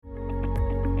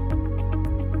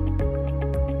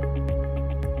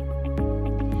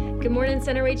Good morning,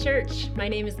 Centerway Church. My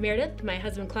name is Meredith. My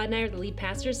husband Claude and I are the lead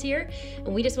pastors here, and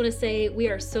we just want to say we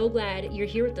are so glad you're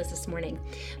here with us this morning.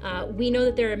 We know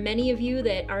that there are many of you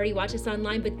that already watch us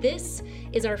online, but this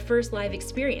is our first live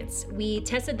experience. We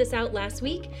tested this out last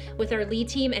week with our lead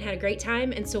team and had a great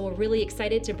time, and so we're really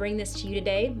excited to bring this to you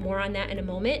today. More on that in a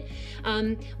moment.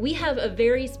 We have a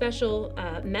very special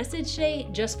message today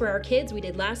just for our kids. We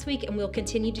did last week, and we'll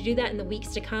continue to do that in the weeks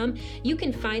to come. You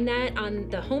can find that on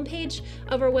the homepage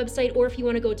of our website, or if you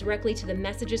want to go directly to the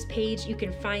messages page, you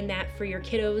can find that for your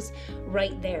kiddos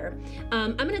right there.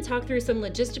 I'm going to talk through some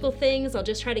logistical things. I'll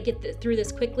just try to get through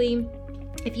this quickly.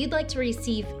 If you'd like to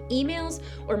receive emails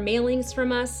or mailings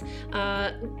from us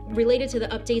related to the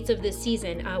updates of this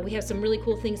season, we have some really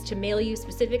cool things to mail you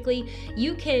specifically.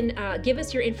 You can give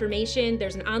us your information.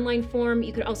 There's an online form.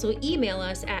 You could also email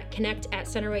us at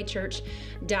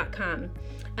connect@centerwaychurch.com.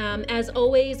 As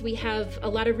always, we have a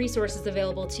lot of resources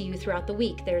available to you throughout the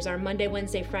week. There's our Monday,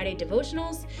 Wednesday, Friday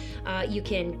devotionals. You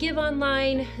can give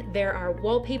online. There are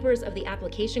wallpapers of the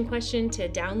application question to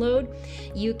download.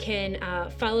 You can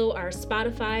follow our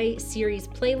Spotify series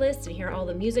playlist and hear all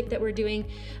the music that we're doing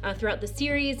throughout the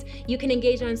series. You can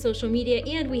engage on social media,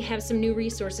 and we have some new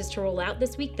resources to roll out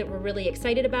this week that we're really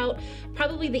excited about.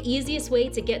 Probably the easiest way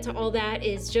to get to all that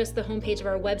is just the homepage of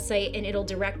our website, and it'll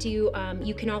direct you.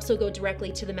 You can also go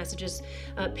directly to the messages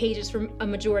pages for a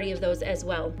majority of those as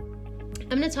well.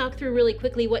 I'm going to talk through really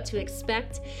quickly what to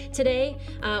expect today.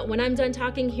 When I'm done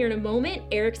talking here in a moment,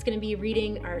 Eric's going to be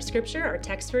reading our scripture, our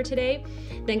text for today.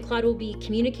 Then Claude will be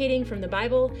communicating from the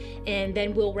Bible, and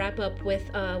then we'll wrap up with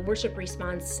a worship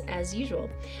response as usual.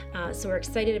 So we're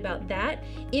excited about that.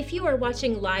 If you are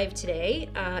watching live today,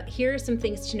 here are some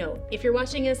things to note. If you're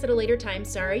watching us at a later time,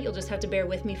 sorry, you'll just have to bear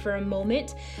with me for a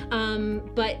moment.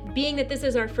 But being that this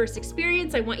is our first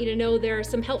experience, I want you to know there are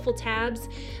some helpful tabs.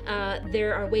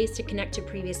 There are ways to connect to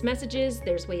previous messages,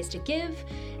 there's ways to give,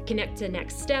 connect to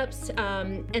next steps,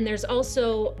 and there's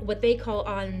also what they call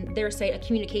on their site a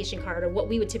communication card, or what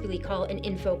we would typically call an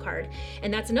info card,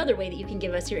 and that's another way that you can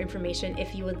give us your information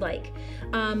if you would like.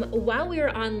 While we are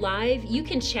on live, you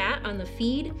can chat on the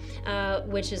feed,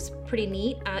 which is pretty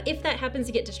neat. If that happens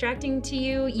to get distracting to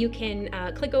you, you can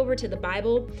click over to the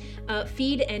Bible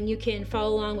feed, and you can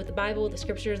follow along with the Bible, the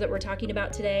scriptures that we're talking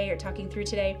about today or talking through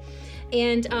today.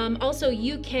 And also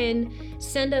you can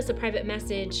send us a private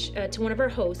message to one of our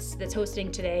hosts that's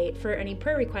hosting today for any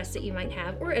prayer requests that you might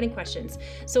have or any questions.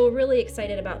 So we're really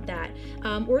excited about that.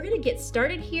 We're going to get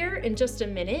started here in just a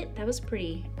minute. That was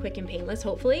pretty quick and painless,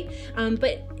 hopefully.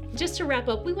 But just to wrap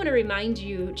up, we want to remind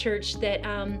you, church, that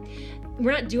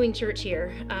we're not doing church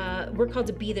here. We're called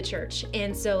to be the church.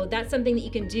 And so that's something that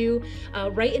you can do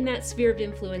right in that sphere of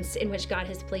influence in which God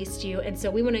has placed you. And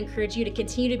so we want to encourage you to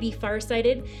continue to be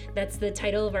farsighted. That's the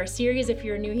title of our series if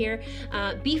you're new here.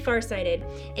 Be farsighted.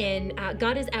 And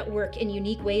God is at work in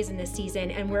unique ways in this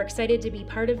season, and we're excited to be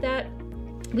part of that.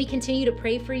 We continue to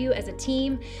pray for you as a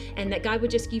team, and that God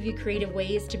would just give you creative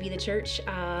ways to be the church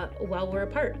while we're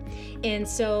apart. And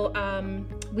so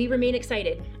we remain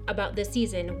excited about this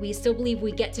season. We still believe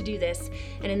we get to do this,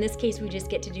 and in this case, we just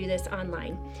get to do this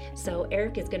online. So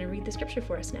Eric is going to read the scripture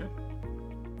for us now.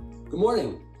 Good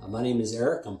morning. My name is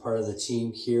Eric. I'm part of the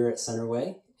team here at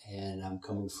Centerway, and I'm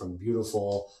coming from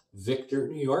beautiful Victor,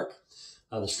 New York.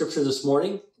 The scripture this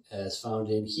morning is found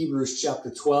in Hebrews chapter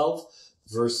 12,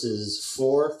 verses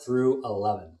 4 through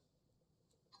 11.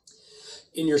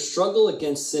 In your struggle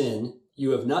against sin,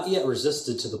 you have not yet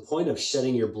resisted to the point of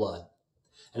shedding your blood.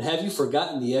 And have you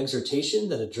forgotten the exhortation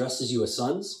that addresses you as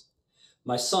sons?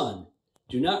 My son,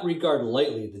 do not regard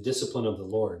lightly the discipline of the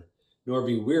Lord, nor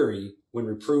be weary when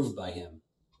reproved by him.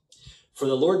 For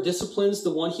the Lord disciplines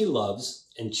the one he loves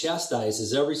and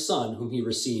chastises every son whom he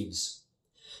receives.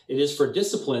 It is for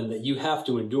discipline that you have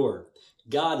to endure.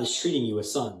 God is treating you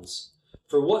as sons.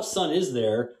 For what son is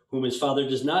there whom his father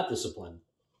does not discipline?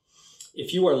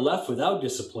 If you are left without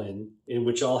discipline, in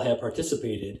which all have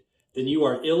participated, then you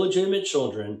are illegitimate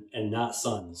children and not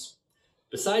sons.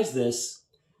 Besides this,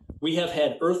 we have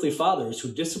had earthly fathers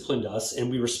who disciplined us, and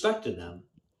we respected them.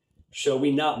 Shall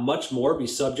we not much more be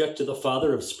subject to the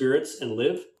Father of spirits and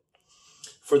live?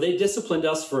 For they disciplined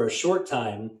us for a short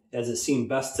time, as it seemed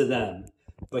best to them,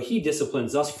 but he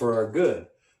disciplines us for our good,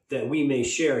 that we may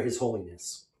share his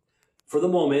holiness. For the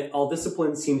moment, all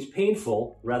discipline seems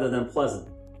painful rather than pleasant,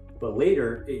 but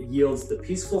later it yields the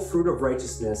peaceful fruit of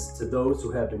righteousness to those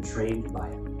who have been trained by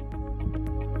it.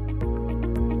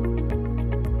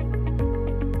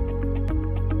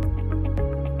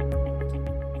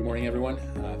 Good morning, everyone.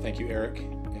 Thank you, Eric.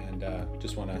 And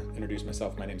just want to introduce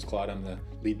myself. My name is Claude. I'm the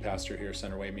lead pastor here at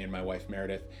Centerway, me and my wife,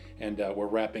 Meredith. And we're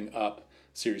wrapping up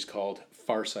series called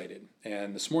Farsighted.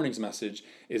 And this morning's message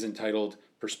is entitled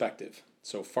Perspective.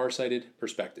 So, Farsighted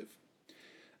Perspective.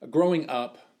 Growing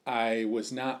up, I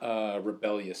was not a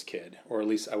rebellious kid, or at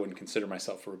least I wouldn't consider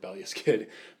myself a rebellious kid.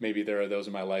 Maybe there are those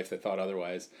in my life that thought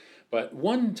otherwise. But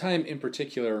one time in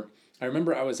particular, I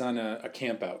remember I was on a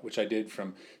camp out, which I did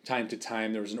from time to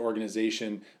time. There was an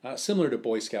organization similar to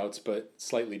Boy Scouts, but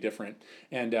slightly different.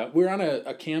 And we were on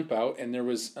a camp out, and there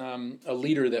was a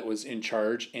leader that was in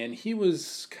charge, and he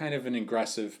was kind of an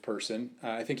aggressive person.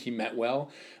 I think he meant well,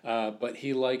 but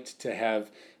he liked to have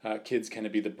kids kind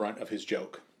of be the brunt of his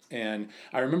joke. And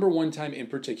I remember one time in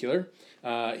particular,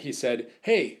 he said,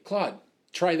 "Hey, Claude,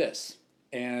 try this."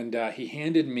 And he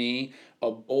handed me a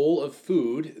bowl of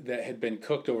food that had been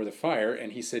cooked over the fire,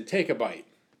 and he said, "Take a bite."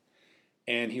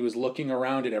 And he was looking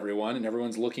around at everyone, and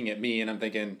everyone's looking at me, and I'm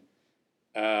thinking,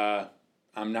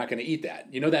 I'm not going to eat that.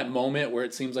 You know that moment where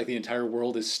it seems like the entire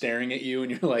world is staring at you,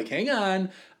 and you're like, hang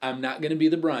on, I'm not going to be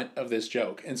the brunt of this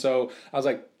joke. And so I was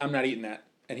like, I'm not eating that.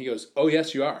 And he goes, "Oh,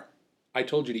 yes, you are. I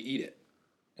told you to eat it."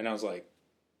 And I was like,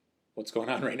 what's going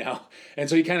on right now? And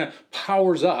so he kind of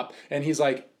powers up, and he's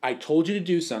like, "I told you to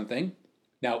do something,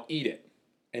 now eat it."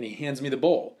 And he hands me the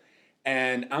bowl.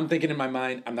 And I'm thinking in my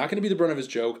mind, I'm not going to be the brunt of his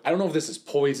joke. I don't know if this is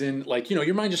poison. Like,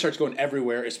 your mind just starts going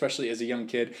everywhere, especially as a young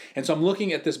kid. And so I'm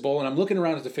looking at this bowl, and I'm looking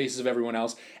around at the faces of everyone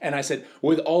else. And I said,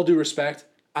 with all due respect,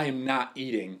 I am not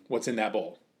eating what's in that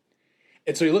bowl.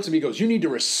 And so he looks at me and goes, "You need to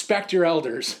respect your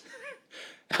elders."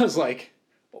 I was like,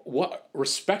 what?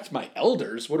 Respect my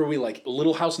elders? What are we, like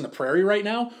Little House on the Prairie right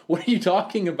now? What are you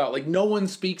talking about? Like, no one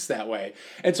speaks that way.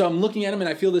 And so I'm looking at him, and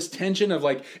I feel this tension of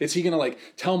like, is he going to like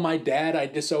tell my dad I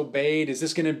disobeyed? Is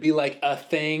this going to be like a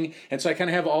thing? And so I kind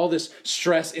of have all this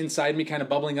stress inside me kind of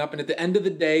bubbling up. And at the end of the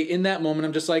day, in that moment,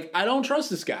 I'm just like, I don't trust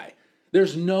this guy.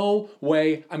 There's no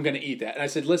way I'm going to eat that. And I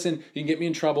said, "Listen, you can get me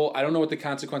in trouble. I don't know what the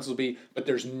consequences will be, but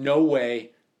there's no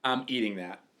way I'm eating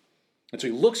that." And so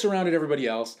he looks around at everybody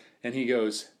else, and he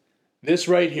goes, "This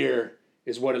right here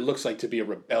is what it looks like to be a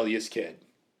rebellious kid."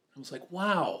 I was like,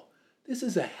 wow, this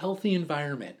is a healthy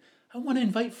environment. I want to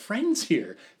invite friends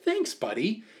here. Thanks,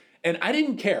 buddy. And I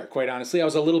didn't care, quite honestly. I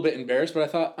was a little bit embarrassed, but I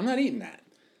thought, I'm not eating that.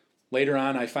 Later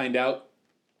on, I find out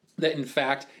that, in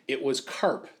fact, it was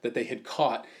carp that they had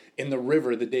caught in the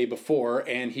river the day before,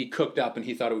 and he cooked up, and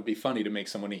he thought it would be funny to make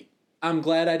someone eat. I'm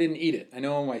glad I didn't eat it. I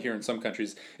know here in some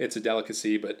countries it's a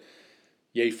delicacy, but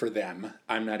yay for them.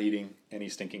 I'm not eating any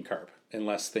stinking carp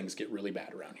unless things get really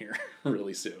bad around here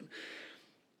really soon.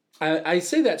 I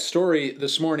say that story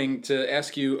this morning to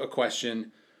ask you a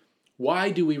question.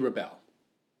 Why do we rebel?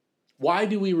 Why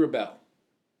do we rebel?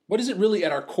 What is it really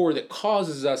at our core that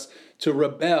causes us to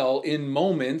rebel in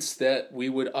moments that we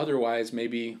would otherwise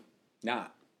maybe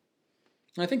not?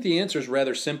 I think the answer is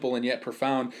rather simple and yet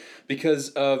profound because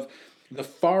of the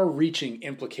far-reaching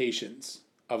implications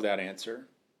of that answer.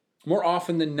 More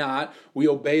often than not, we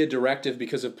obey a directive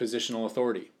because of positional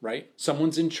authority, right?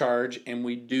 Someone's in charge and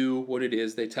we do what it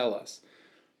is they tell us.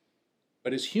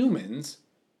 But as humans,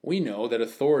 we know that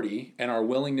authority and our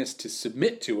willingness to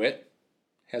submit to it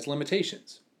has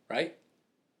limitations, right?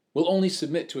 We'll only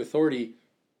submit to authority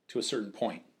to a certain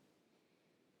point.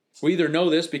 We either know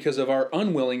this because of our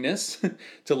unwillingness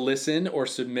to listen or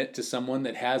submit to someone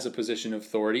that has a position of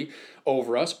authority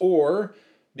over us, or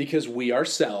because we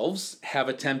ourselves have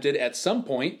attempted at some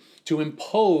point to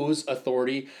impose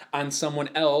authority on someone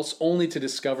else only to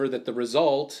discover that the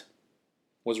result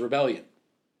was rebellion.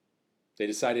 They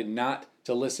decided not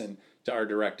to listen to our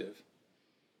directive.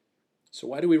 So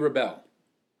why do we rebel?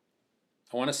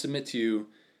 I want to submit to you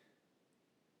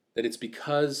that it's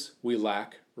because we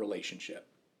lack relationship.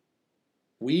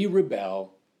 We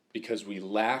rebel because we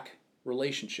lack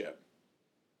relationship.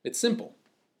 It's simple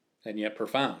and yet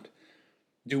profound.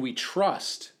 Do we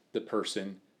trust the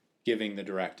person giving the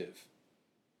directive?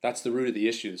 That's the root of the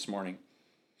issue this morning.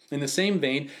 In the same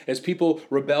vein, as people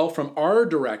rebel from our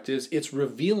directives, it's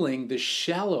revealing the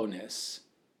shallowness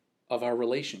of our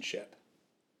relationship.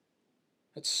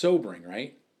 That's sobering,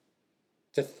 right?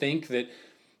 To think that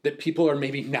people are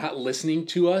maybe not listening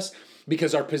to us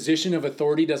because our position of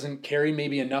authority doesn't carry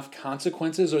maybe enough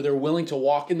consequences, or they're willing to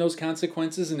walk in those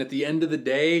consequences, and at the end of the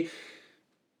day,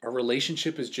 our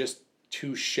relationship is just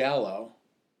too shallow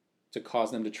to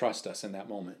cause them to trust us in that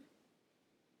moment.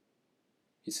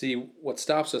 You see, what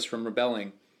stops us from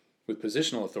rebelling with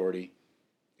positional authority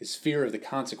is fear of the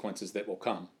consequences that will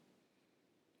come.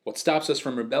 What stops us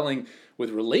from rebelling with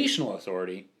relational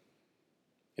authority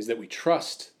is that we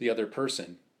trust the other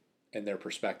person and their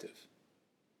perspective.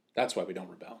 That's why we don't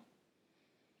rebel.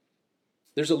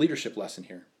 There's a leadership lesson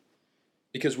here,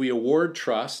 because we award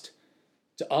trust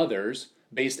to others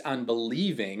based on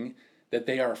believing that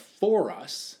they are for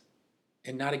us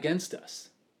and not against us.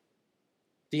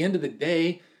 At the end of the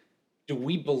day, do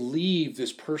we believe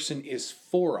this person is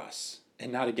for us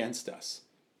and not against us?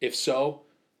 If so,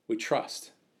 we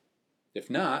trust. If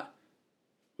not,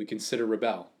 we consider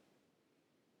rebel.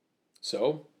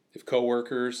 So, if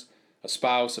coworkers, a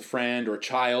spouse, a friend, or a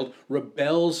child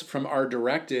rebels from our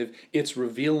directive, it's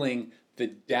revealing the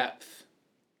depth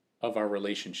of our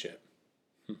relationship.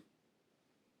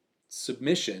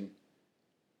 Submission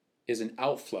is an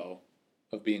outflow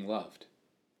of being loved.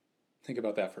 Think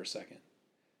about that for a second.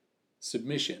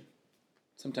 Submission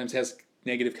sometimes has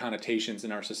negative connotations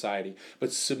in our society,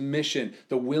 but submission,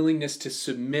 the willingness to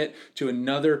submit to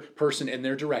another person and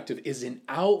their directive, is an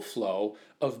outflow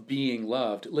of being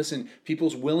loved. Listen,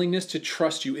 people's willingness to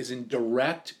trust you is in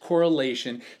direct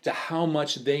correlation to how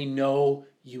much they know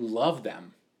you love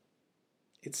them.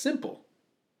 It's simple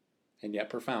and yet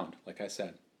profound, like I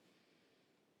said.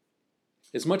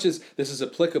 As much as this is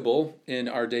applicable in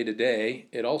our day-to-day,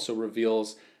 it also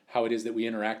reveals how it is that we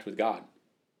interact with God,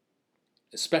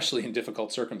 especially in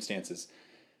difficult circumstances.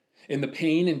 In the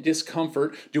pain and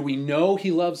discomfort, do we know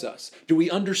He loves us? Do we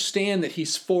understand that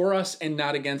He's for us and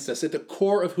not against us? At the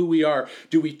core of who we are,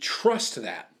 do we trust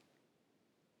that?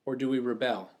 Or do we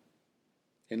rebel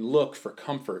and look for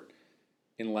comfort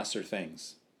in lesser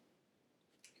things?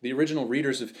 The original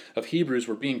readers of Hebrews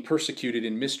were being persecuted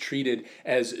and mistreated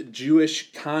as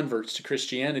Jewish converts to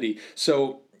Christianity.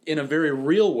 So, in a very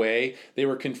real way, they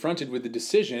were confronted with the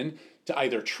decision to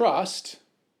either trust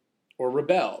or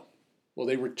rebel. Well,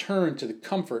 they returned to the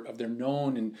comfort of their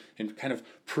known and kind of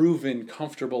proven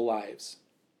comfortable lives.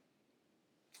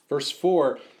 Verse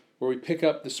 4, where we pick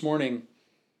up this morning,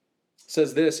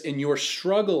 says this: "In your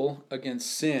struggle against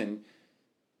sin,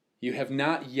 you have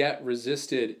not yet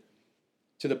resisted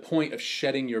to the point of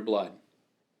shedding your blood."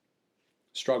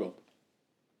 Struggle.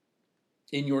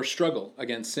 In your struggle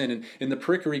against sin. And in the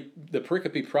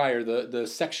pericope prior, the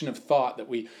section of thought that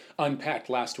we unpacked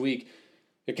last week,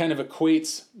 it kind of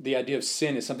equates the idea of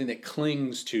sin as something that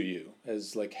clings to you,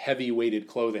 as like heavy-weighted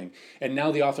clothing. And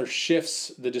now the author shifts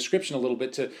the description a little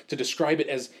bit to describe it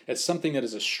as something that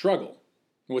is a struggle.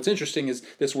 And what's interesting is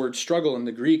this word struggle in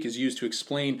the Greek is used to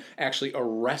explain actually a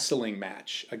wrestling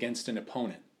match against an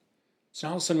opponent. So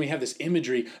now all of a sudden we have this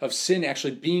imagery of sin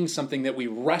actually being something that we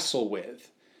wrestle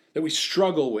with, that we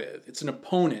struggle with. It's an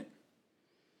opponent.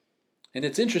 And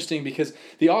it's interesting because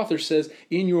the author says,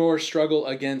 in your struggle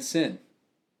against sin.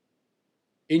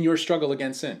 In your struggle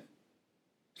against sin.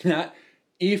 Not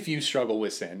if you struggle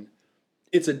with sin.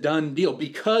 It's a done deal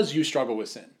because you struggle with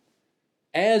sin.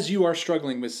 As you are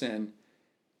struggling with sin,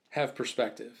 have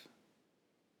perspective.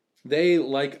 They,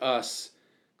 like us,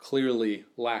 clearly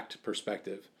lacked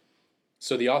perspective.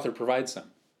 So the author provides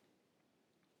some.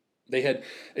 They had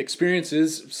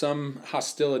experiences, some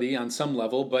hostility on some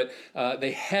level, but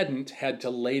they hadn't had to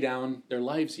lay down their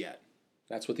lives yet.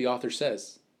 That's what the author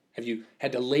says. Have you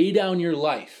had to lay down your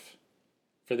life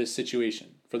for this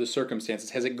situation, for the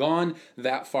circumstances? Has it gone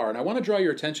that far? And I want to draw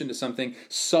your attention to something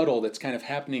subtle that's kind of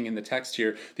happening in the text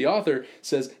here. The author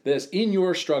says this: in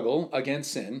your struggle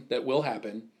against sin that will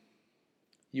happen,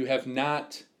 you have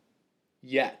not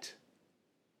yet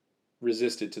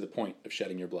resisted to the point of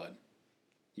shedding your blood.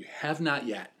 You have not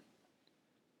yet.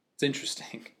 It's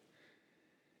interesting.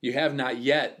 You have not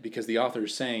yet because the author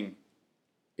is saying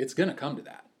it's going to come to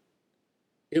that.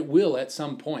 It will at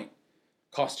some point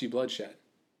cost you bloodshed.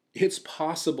 It's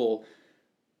possible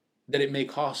that it may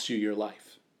cost you your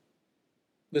life.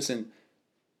 Listen,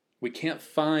 we can't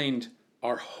find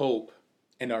our hope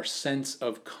and our sense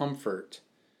of comfort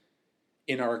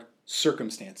in our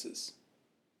circumstances,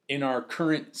 in our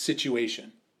current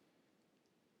situation,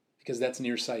 because that's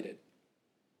nearsighted.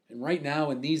 And right now,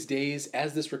 in these days,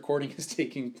 as this recording is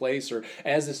taking place or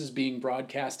as this is being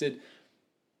broadcasted,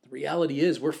 the reality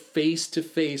is we're face to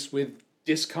face with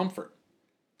discomfort.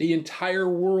 The entire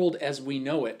world as we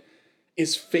know it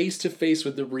is face to face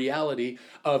with the reality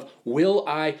of, will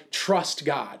I trust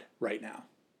God right now?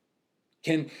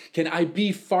 Can I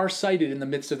be farsighted in the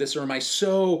midst of this, or am I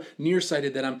so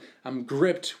nearsighted that I'm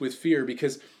gripped with fear?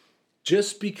 Because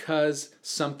just because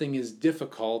something is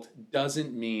difficult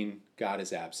doesn't mean God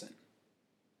is absent.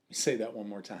 Let me say that one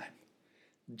more time.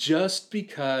 Just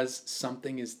because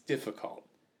something is difficult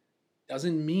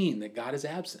doesn't mean that God is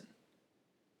absent.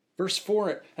 Verse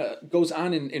 4 goes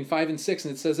on in 5 and 6,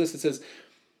 and it says this. It says,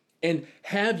 "And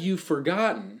have you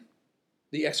forgotten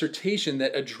the exhortation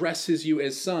that addresses you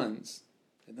as sons?"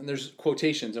 And then there's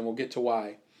quotations, and we'll get to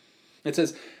why. It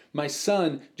says, "My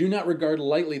son, do not regard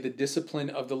lightly the discipline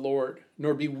of the Lord,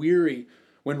 nor be weary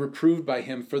when reproved by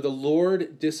him, for the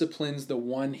Lord disciplines the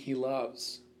one he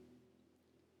loves,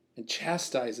 and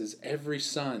chastises every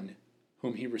son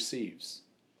whom he receives.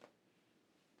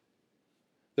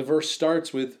 The verse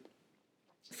starts with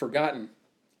forgotten.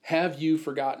 Have you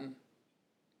forgotten?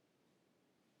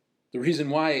 The reason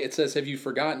why it says have you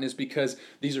forgotten is because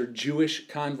these are Jewish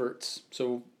converts.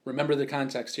 So remember the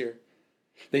context here.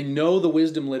 They know the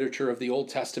wisdom literature of the Old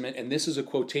Testament, and this is a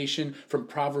quotation from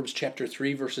Proverbs chapter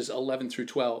 3, verses 11 through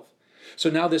 12.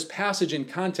 So now this passage in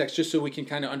context, just so we can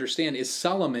kind of understand, is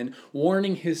Solomon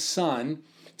warning his son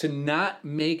to not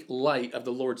make light of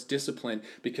the Lord's discipline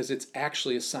because it's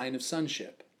actually a sign of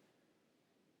sonship.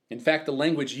 In fact, the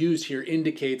language used here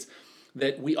indicates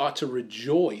that we ought to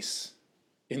rejoice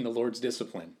in the Lord's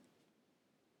discipline.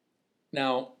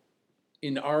 Now,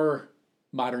 in our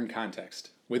modern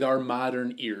context, with our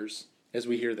modern ears, as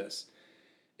we hear this,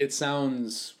 it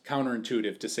sounds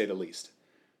counterintuitive to say the least.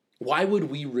 Why would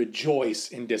we rejoice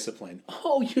in discipline?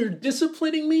 Oh, you're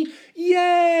disciplining me?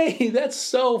 Yay! That's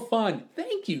so fun.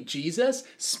 Thank you, Jesus.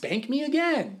 Spank me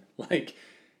again. Like,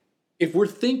 if we're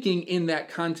thinking in that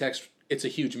context, it's a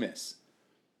huge miss.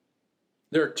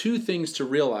 There are two things to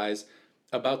realize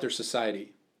about their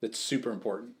society that's super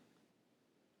important.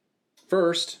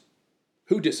 First,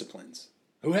 who disciplines?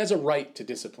 Who has a right to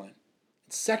discipline?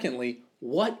 Secondly,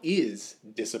 what is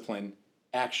discipline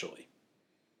actually?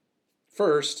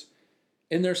 First,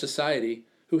 in their society,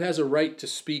 who has a right to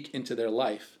speak into their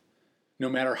life, no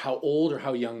matter how old or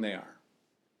how young they are?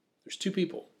 There's two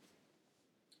people,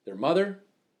 their mother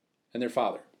and their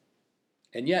father.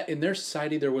 And yet, in their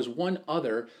society, there was one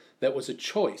other that was a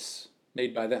choice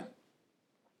made by them.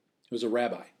 It was a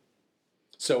rabbi.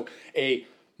 So a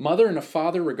mother and a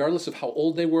father, regardless of how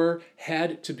old they were,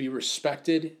 had to be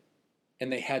respected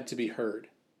and they had to be heard.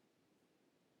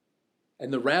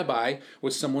 And the rabbi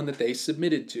was someone that they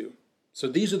submitted to. So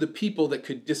these are the people that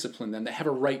could discipline them, that have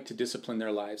a right to discipline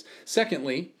their lives.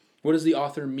 Secondly, what does the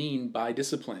author mean by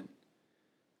discipline?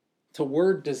 The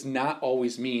word does not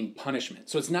always mean punishment.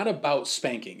 So it's not about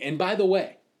spanking. And by the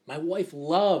way, my wife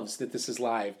loves that this is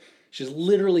live. She's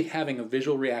literally having a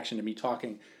visual reaction to me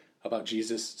talking about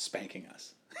Jesus spanking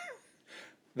us.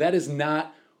 That is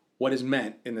not what is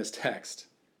meant in this text.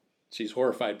 She's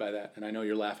horrified by that, and I know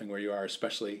you're laughing where you are,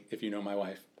 especially if you know my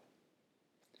wife.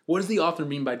 What does the author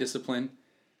mean by discipline?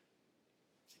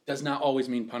 It does not always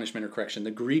mean punishment or correction.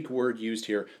 The Greek word used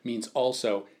here means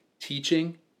also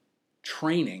teaching,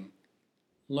 training,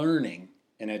 learning,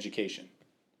 and education.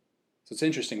 So it's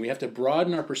interesting. We have to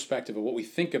broaden our perspective of what we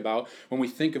think about when we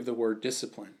think of the word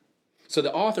discipline. So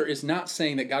the author is not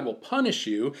saying that God will punish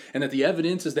you and that the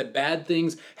evidence is that bad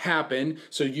things happen,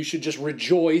 so you should just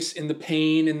rejoice in the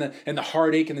pain and the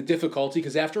heartache and the difficulty,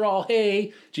 because after all,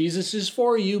 hey, Jesus is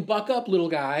for you, buck up, little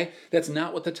guy. That's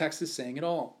not what the text is saying at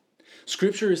all.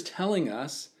 Scripture is telling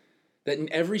us that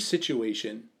in every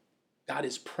situation, God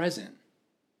is present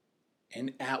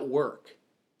and at work,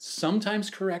 sometimes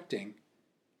correcting,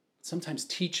 sometimes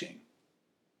teaching.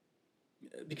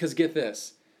 Because get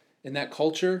this, in that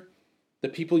culture, the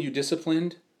people you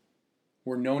disciplined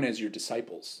were known as your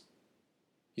disciples.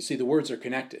 You see, the words are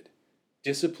connected.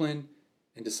 Discipline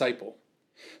and disciple.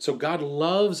 So God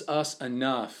loves us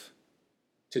enough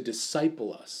to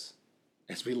disciple us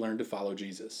as we learn to follow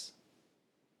Jesus.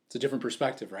 It's a different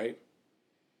perspective, right?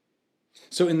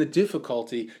 So in the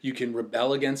difficulty, you can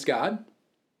rebel against God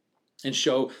and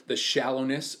show the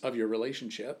shallowness of your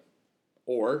relationship,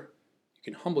 or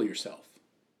you can humble yourself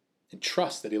and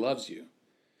trust that He loves you.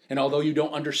 And although you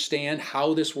don't understand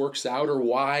how this works out or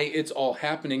why it's all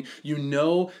happening, you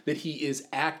know that He is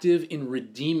active in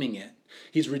redeeming it.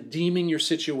 He's redeeming your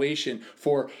situation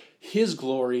for His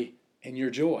glory and your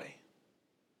joy.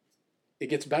 It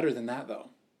gets better than that,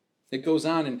 though. It goes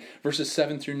on in verses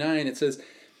 7 through 9. It says,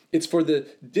 it's for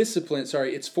discipline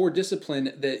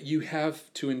that you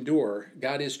have to endure.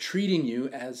 God is treating you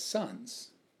as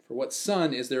sons. For what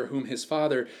son is there whom his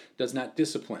father does not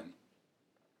discipline?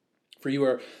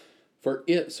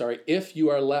 If you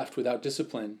are left without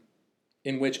discipline,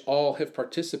 in which all have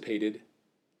participated,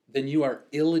 then you are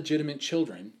illegitimate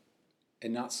children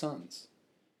and not sons.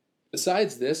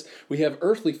 Besides this, we have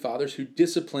earthly fathers who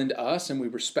disciplined us and we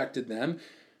respected them.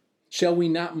 Shall we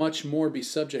not much more be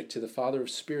subject to the Father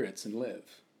of spirits and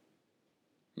live?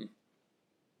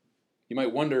 You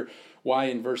might wonder why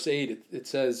in verse 8 it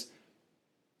says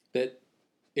that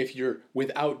if you're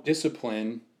without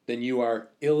discipline, then you are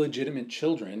illegitimate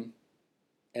children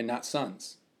and not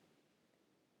sons.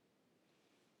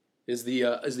 Is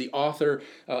the author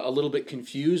a little bit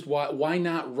confused? Why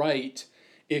not write,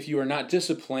 if you are not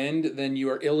disciplined, then you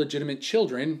are illegitimate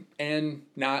children and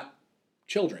not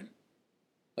children?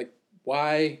 Like,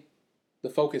 why the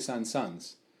focus on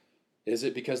sons? Is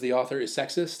it because the author is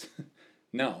sexist?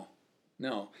 No.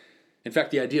 In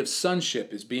fact, the idea of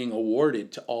sonship is being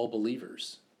awarded to all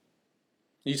believers.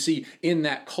 You see, in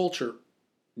that culture,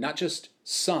 not just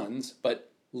sons,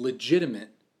 but legitimate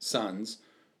sons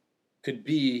could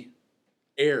be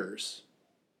heirs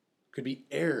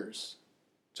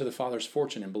to the father's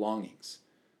fortune and belongings,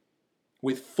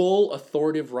 with full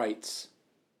authoritative rights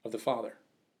of the father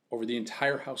over the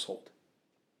entire household.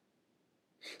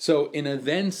 So in a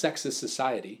then sexist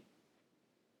society,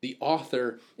 the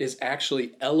author is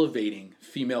actually elevating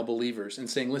female believers and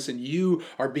saying, listen, you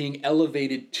are being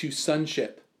elevated to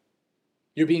sonship.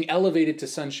 You're being elevated to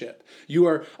sonship. You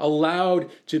are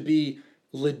allowed to be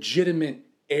legitimate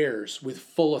heirs with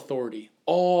full authority.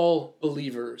 All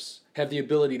believers have the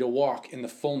ability to walk in the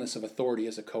fullness of authority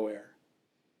as a co-heir.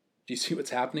 Do you see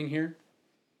what's happening here?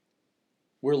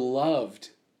 We're loved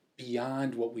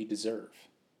beyond what we deserve.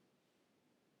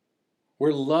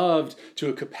 We're loved to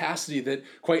a capacity that,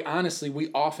 quite honestly,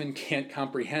 we often can't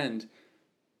comprehend,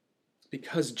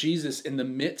 because Jesus, in the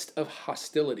midst of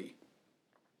hostility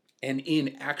and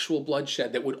in actual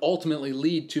bloodshed that would ultimately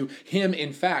lead to him,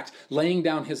 in fact, laying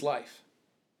down his life,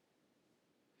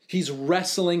 he's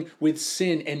wrestling with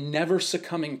sin and never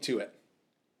succumbing to it,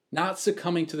 not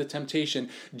succumbing to the temptation.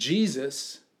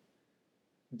 Jesus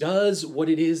does what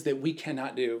it is that we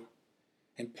cannot do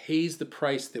and pays the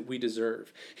price that we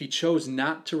deserve. He chose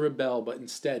not to rebel, but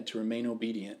instead to remain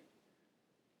obedient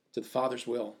to the Father's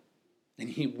will. And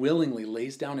he willingly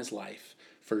lays down his life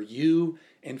for you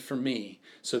and for me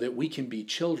so that we can be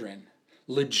children,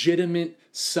 legitimate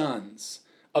sons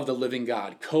of the living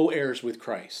God, co-heirs with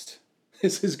Christ.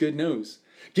 This is good news.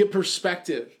 Get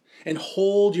perspective and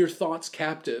hold your thoughts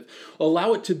captive.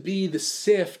 Allow it to be the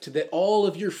sift that all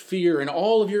of your fear and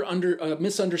all of your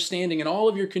misunderstanding and all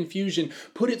of your confusion,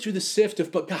 put it through the sift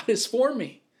of, but God is for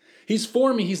me. He's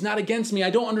for me. He's not against me. I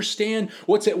don't understand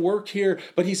what's at work here,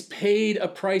 but he's paid a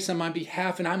price on my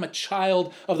behalf, and I'm a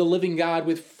child of the living God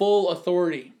with full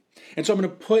authority. And so I'm going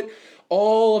to put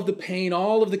all of the pain,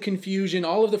 all of the confusion,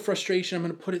 all of the frustration, I'm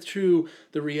going to put it through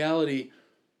the reality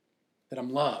that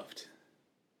I'm loved.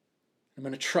 I'm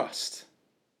going to trust.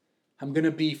 I'm going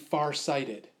to be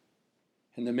farsighted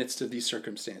in the midst of these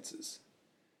circumstances.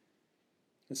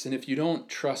 Listen, if you don't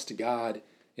trust God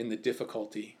in the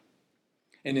difficulty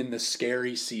and in the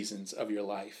scary seasons of your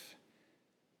life,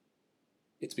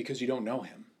 it's because you don't know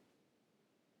him.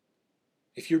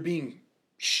 If you're being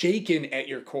shaken at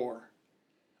your core,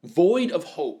 void of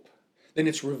hope, then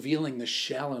it's revealing the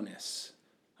shallowness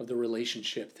of the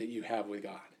relationship that you have with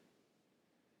God.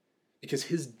 Because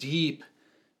his deep,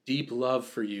 deep love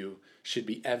for you should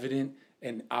be evident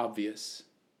and obvious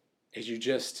as you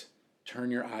just turn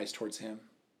your eyes towards him.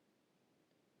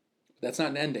 That's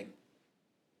not an ending.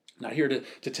 I'm not here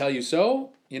to tell you,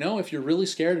 so, if you're really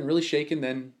scared and really shaken,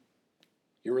 then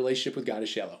your relationship with God is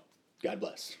shallow. God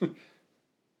bless.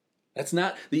 That's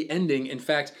not the ending. In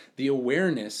fact, the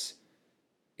awareness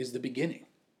is the beginning.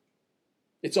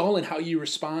 It's all in how you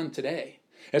respond today.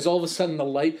 As all of a sudden the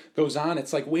light goes on,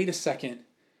 it's like, wait a second.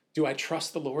 Do I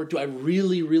trust the Lord? Do I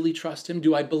really, really trust him?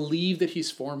 Do I believe that he's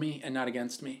for me and not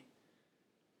against me?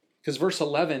 Because verse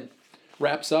 11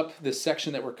 wraps up this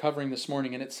section that we're covering this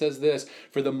morning, and it says this: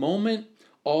 for the moment,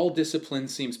 all discipline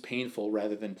seems painful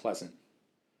rather than pleasant,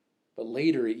 but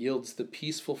later it yields the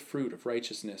peaceful fruit of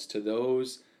righteousness to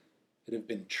those that have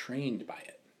been trained by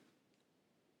it.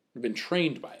 Have been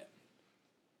trained by it.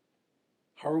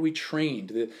 How are we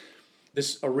trained?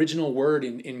 This original word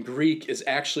in Greek is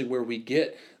actually where we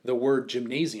get the word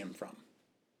gymnasium from.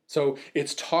 So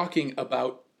it's talking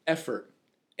about effort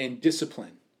and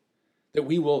discipline, that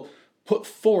we will put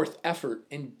forth effort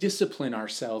and discipline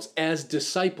ourselves as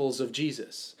disciples of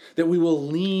Jesus, that we will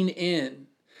lean in,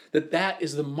 that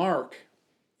is the mark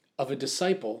of a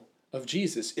disciple of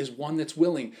Jesus, is one that's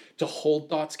willing to hold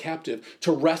thoughts captive, to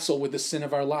wrestle with the sin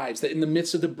of our lives, that in the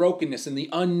midst of the brokenness and the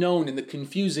unknown and the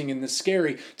confusing and the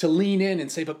scary, to lean in and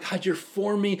say, but God, you're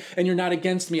for me and you're not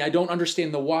against me. I don't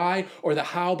understand the why or the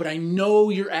how, but I know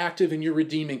you're active and you're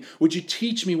redeeming. Would you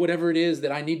teach me whatever it is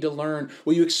that I need to learn?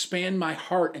 Will you expand my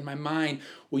heart and my mind?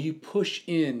 Will you push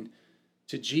in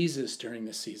to Jesus during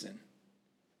this season?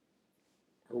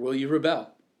 Or will you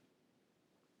rebel?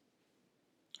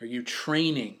 Are you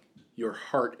training your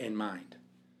heart and mind?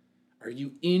 Are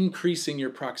you increasing your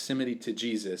proximity to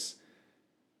Jesus?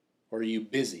 Or are you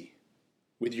busy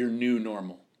with your new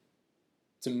normal?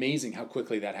 It's amazing how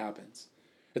quickly that happens.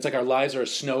 It's like our lives are a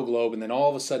snow globe, and then all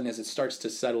of a sudden as it starts to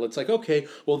settle, it's like, okay,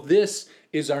 well, this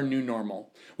is our new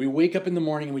normal. We wake up in the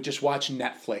morning and we just watch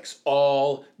Netflix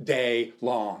all day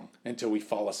long until we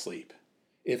fall asleep.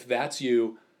 If that's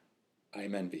you,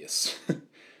 I'm envious.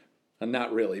 And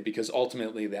not really, because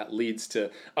ultimately that leads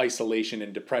to isolation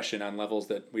and depression on levels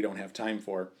that we don't have time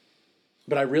for.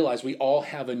 But I realize we all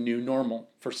have a new normal.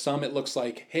 For some, it looks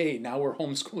like, hey, now we're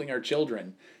homeschooling our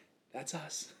children. That's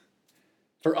us.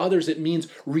 For others, it means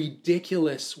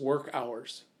ridiculous work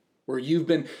hours, where you've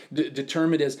been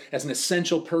determined as an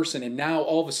essential person, and now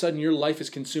all of a sudden your life is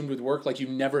consumed with work like you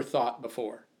never thought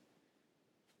before.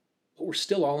 But we're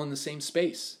still all in the same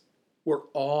space. We're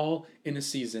all in a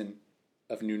season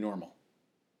of new normal.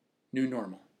 New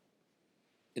normal.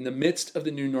 In the midst of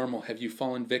the new normal, have you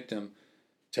fallen victim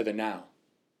to the now,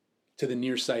 to the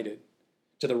nearsighted,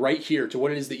 to the right here, to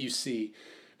what it is that you see,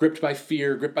 gripped by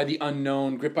fear, gripped by the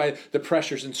unknown, gripped by the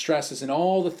pressures and stresses and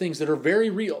all the things that are very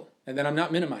real and that I'm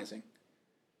not minimizing?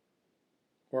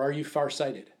 Or are you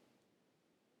farsighted?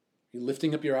 Are you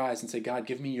lifting up your eyes and say, God,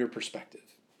 give me your perspective?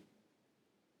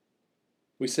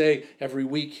 We say every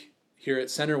week here at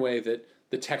Centerway that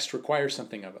the text requires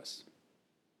something of us.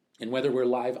 And whether we're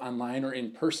live online or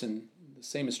in person, the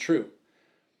same is true.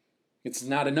 It's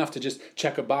not enough to just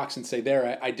check a box and say,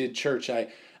 there, I did church. I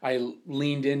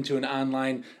leaned into an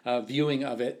online viewing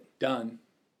of it. Done.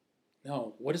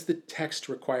 No, what does the text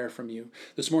require from you?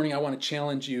 This morning, I want to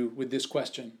challenge you with this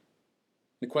question.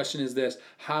 The question is this: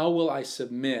 how will I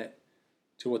submit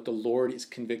to what the Lord is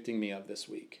convicting me of this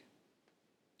week?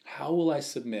 How will I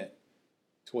submit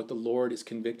to what the Lord is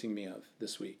convicting me of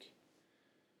this week?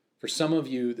 For some of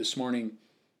you this morning,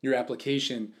 your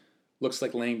application looks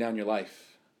like laying down your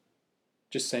life.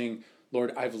 Just saying,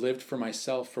 Lord, I've lived for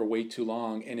myself for way too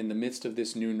long, and in the midst of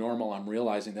this new normal, I'm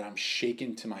realizing that I'm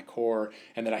shaken to my core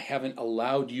and that I haven't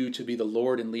allowed you to be the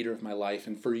Lord and leader of my life.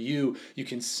 And for you, you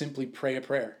can simply pray a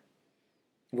prayer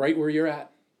right where you're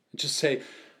at. Just say,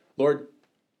 Lord,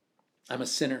 I'm a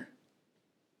sinner,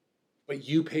 but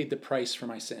you paid the price for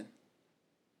my sin.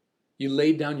 You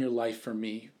laid down your life for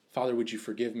me. Father, would you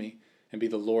forgive me and be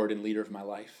the Lord and leader of my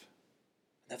life?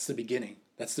 That's the beginning.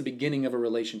 That's the beginning of a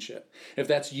relationship. If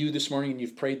that's you this morning and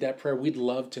you've prayed that prayer, we'd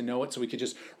love to know it so we could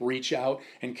just reach out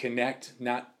and connect,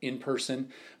 not in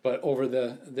person, but over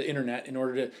the internet in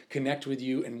order to connect with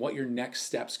you and what your next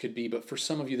steps could be. But for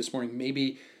some of you this morning,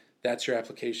 maybe that's your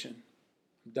application.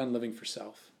 I'm done living for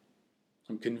self.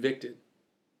 I'm convicted.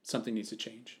 Something needs to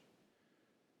change.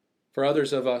 For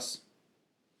others of us,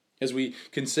 as we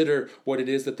consider what it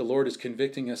is that the Lord is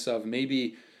convicting us of,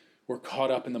 maybe we're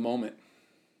caught up in the moment.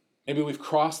 Maybe we've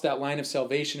crossed that line of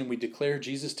salvation and we declare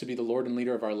Jesus to be the Lord and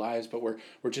leader of our lives, but we're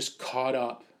just caught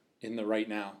up in the right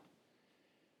now.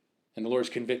 And the Lord's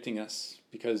convicting us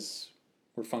because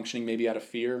we're functioning maybe out of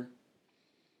fear,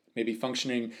 maybe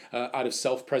functioning out of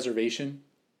self-preservation,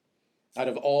 out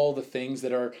of all the things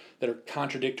that are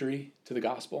contradictory to the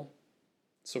gospel.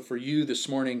 So for you this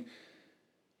morning,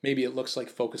 maybe it looks like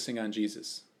focusing on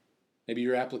Jesus. Maybe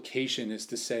your application is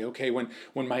to say, okay, when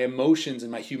my emotions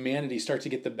and my humanity start to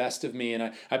get the best of me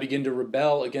and I begin to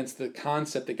rebel against the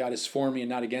concept that God is for me and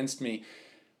not against me,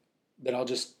 that I'll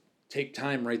just take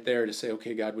time right there to say,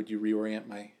 okay, God, would you reorient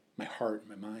my heart,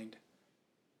 my mind?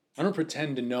 I don't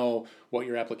pretend to know what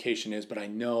your application is, but I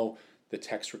know the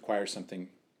text requires something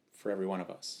for every one of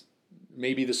us.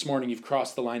 Maybe this morning you've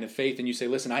crossed the line of faith and you say,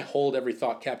 listen, I hold every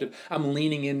thought captive. I'm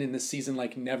leaning in this season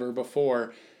like never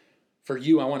before. For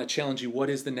you, I want to challenge you. What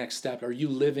is the next step? Are you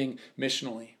living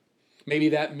missionally? Maybe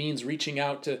that means reaching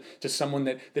out to someone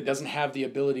that doesn't have the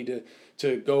ability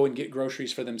to go and get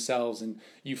groceries for themselves, and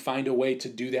you find a way to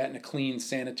do that in a clean,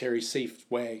 sanitary, safe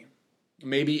way.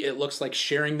 Maybe it looks like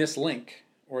sharing this link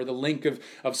or the link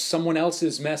of someone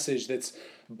else's message that's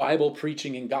Bible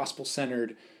preaching and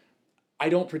gospel-centered. I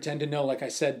don't pretend to know, like I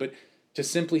said, but to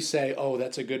simply say, oh,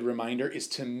 that's a good reminder, is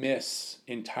to miss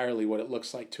entirely what it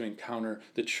looks like to encounter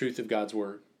the truth of God's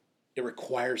word. It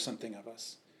requires something of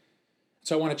us.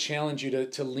 So I want to challenge you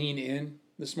to lean in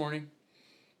this morning,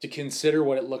 to consider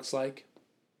what it looks like,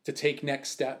 to take next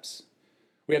steps.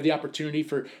 We have the opportunity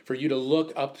for you to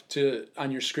look up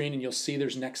on your screen and you'll see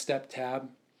there's Next Step tab.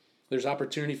 There's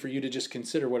opportunity for you to just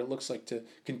consider what it looks like to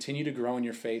continue to grow in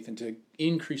your faith and to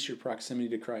increase your proximity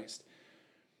to Christ.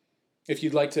 If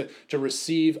you'd like to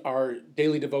receive our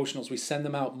daily devotionals, we send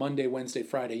them out Monday, Wednesday,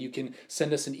 Friday. You can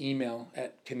send us an email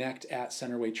at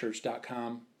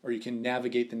connect@centerwaychurch.com, or you can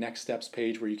navigate the Next Steps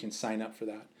page where you can sign up for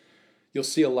that. You'll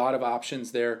see a lot of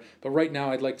options there. But right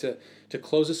now, I'd like to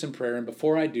close us in prayer. And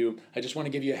before I do, I just want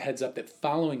to give you a heads up that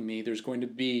following me, there's going to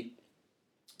be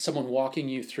someone walking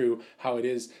you through how it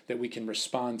is that we can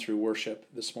respond through worship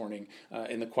this morning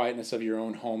in the quietness of your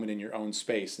own home and in your own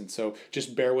space. And so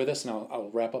just bear with us, and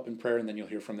I'll wrap up in prayer, and then you'll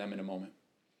hear from them in a moment.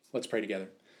 Let's pray together.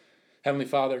 Heavenly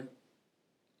Father,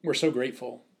 we're so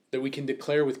grateful that we can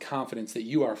declare with confidence that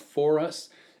you are for us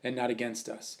and not against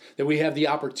us, that we have the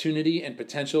opportunity and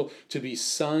potential to be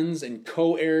sons and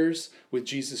co-heirs with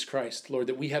Jesus Christ, Lord,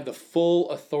 that we have the full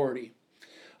authority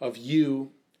of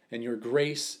you, and your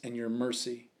grace and your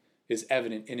mercy is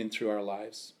evident in and through our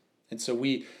lives. And so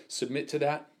we submit to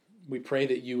that. We pray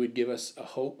that you would give us a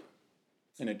hope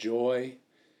and a joy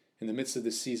in the midst of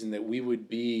this season, that we would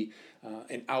be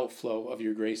an outflow of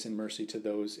your grace and mercy to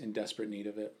those in desperate need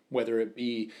of it, whether it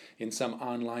be in some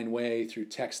online way through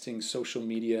texting, social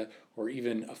media, or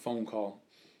even a phone call.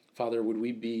 Father, would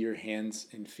we be your hands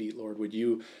and feet, Lord? Would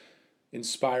you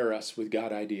inspire us with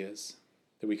God ideas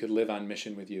that we could live on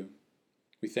mission with you?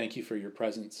 We thank you for your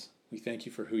presence. We thank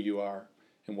you for who you are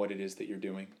and what it is that you're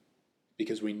doing,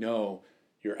 because we know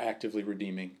you're actively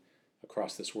redeeming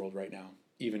across this world right now,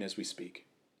 even as we speak.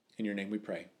 In your name we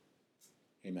pray.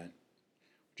 Amen.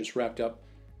 Just wrapped up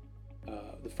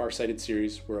the Farsighted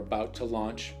series. We're about to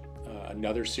launch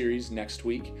another series next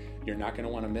week. You're not going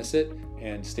to want to miss it,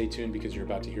 and stay tuned because you're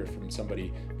about to hear from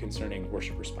somebody concerning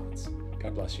worship response.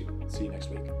 God bless you. See you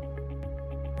next week.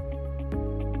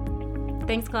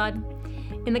 Thanks, Claude.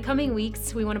 In the coming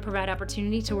weeks, we want to provide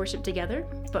opportunity to worship together,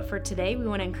 but for today, we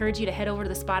want to encourage you to head over to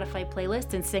the Spotify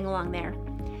playlist and sing along there.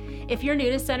 If you're new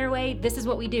to Centerway, this is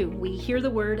what we do. We hear the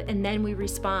word and then we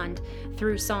respond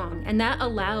through song, and that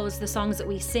allows the songs that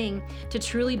we sing to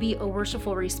truly be a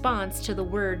worshipful response to the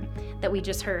word that we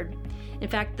just heard. In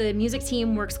fact, the music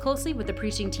team works closely with the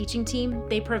preaching teaching team.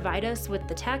 They provide us with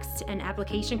the text and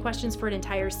application questions for an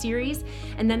entire series,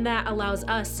 and then that allows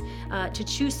us to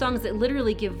choose songs that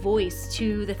literally give voice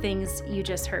to the things you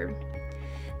just heard.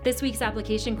 This week's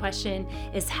application question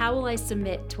is, how will I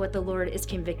submit to what the Lord is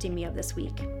convicting me of this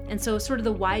week? And so sort of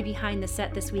the why behind the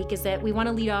set this week is that we want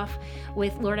to lead off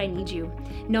with, Lord, I need you,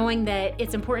 knowing that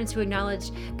it's important to acknowledge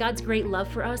God's great love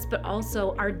for us, but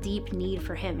also our deep need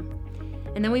for him.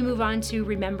 And then we move on to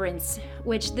remembrance,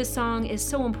 which this song is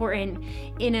so important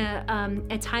in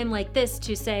a time like this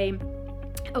to say,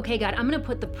 okay, God, I'm going to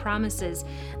put the promises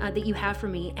that you have for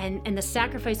me and the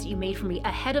sacrifice that you made for me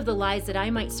ahead of the lies that I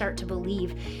might start to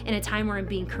believe in a time where I'm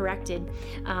being corrected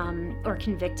or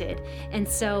convicted. And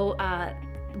so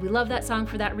we love that song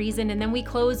for that reason. And then we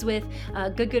close with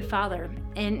Good Father.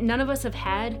 And none of us have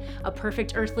had a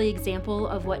perfect earthly example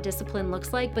of what discipline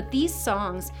looks like, but these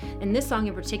songs, and this song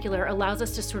in particular, allows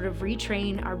us to sort of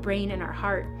retrain our brain and our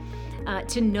heart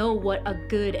to know what a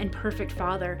good and perfect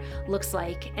Father looks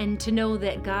like, and to know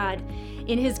that God,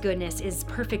 in his goodness, is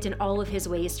perfect in all of his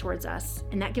ways towards us.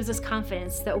 And that gives us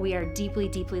confidence that we are deeply,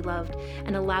 deeply loved,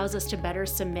 and allows us to better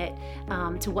submit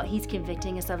to what he's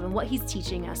convicting us of and what he's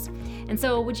teaching us. And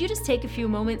so would you just take a few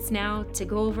moments now to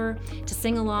go over, to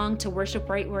sing along, to worship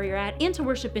right where you're at, and to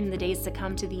worship in the days to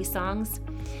come to these songs?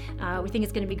 We think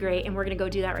it's going to be great, and we're going to go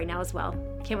do that right now as well.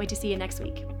 Can't wait to see you next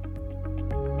week.